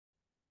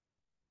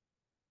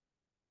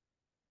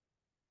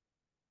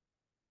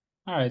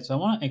All right, so I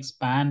want to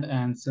expand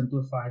and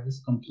simplify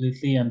this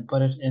completely and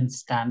put it in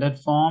standard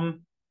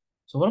form.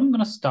 So what I'm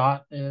going to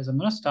start is I'm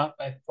going to start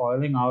by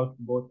foiling out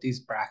both these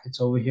brackets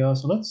over here.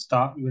 So let's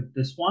start with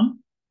this one.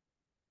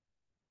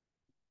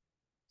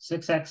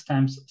 6x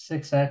times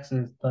 6x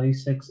is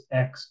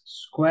 36x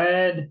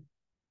squared.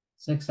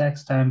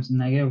 6x times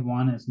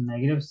 -1 is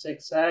negative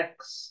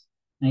 6x.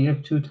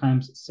 -2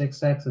 times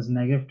 6x is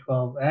negative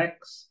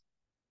 12x.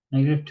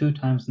 -2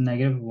 times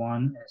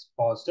 -1 is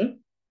positive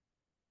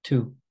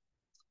 2.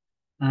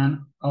 And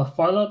I'll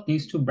FOIL out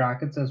these two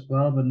brackets as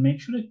well, but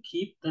make sure to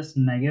keep this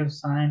negative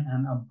sign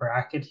and a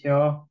bracket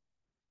here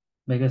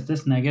because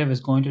this negative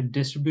is going to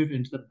distribute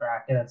into the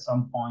bracket at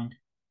some point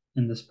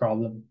in this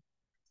problem.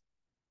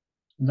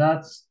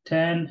 That's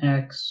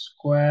 10x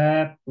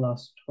squared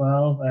plus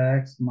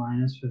 12x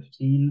minus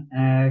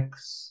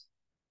 15x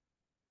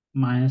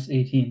minus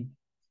 18.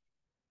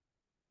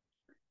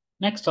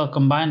 Next, I'll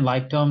combine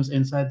like terms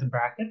inside the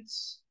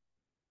brackets.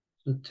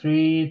 So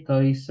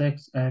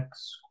 36x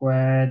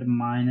squared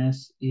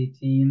minus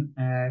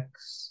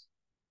 18x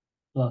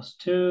plus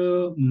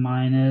 2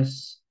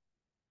 minus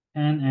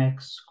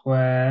 10x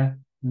squared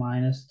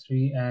minus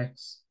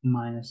 3x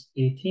minus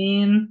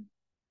 18.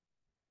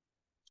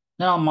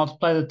 Then I'll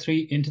multiply the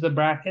 3 into the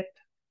bracket.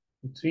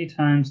 So 3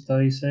 times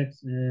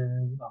 36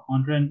 is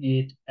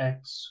 108x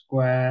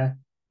squared.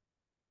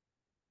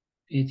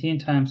 18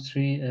 times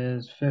 3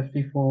 is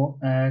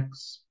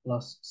 54x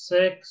plus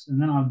 6.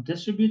 And then I'll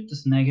distribute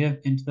this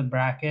negative into the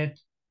bracket.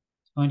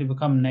 It's going to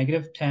become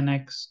negative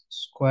 10x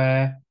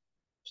squared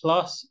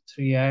plus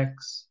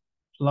 3x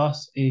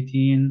plus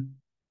 18.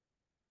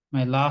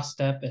 My last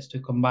step is to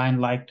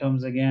combine like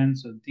terms again.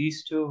 So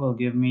these two will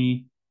give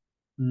me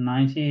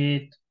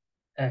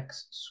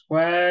 98x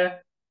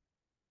squared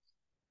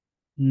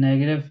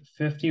negative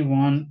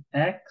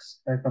 51x.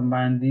 I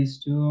combine these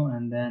two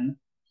and then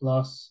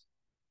plus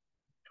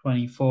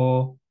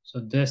 24. So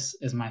this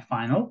is my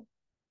final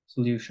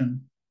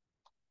solution.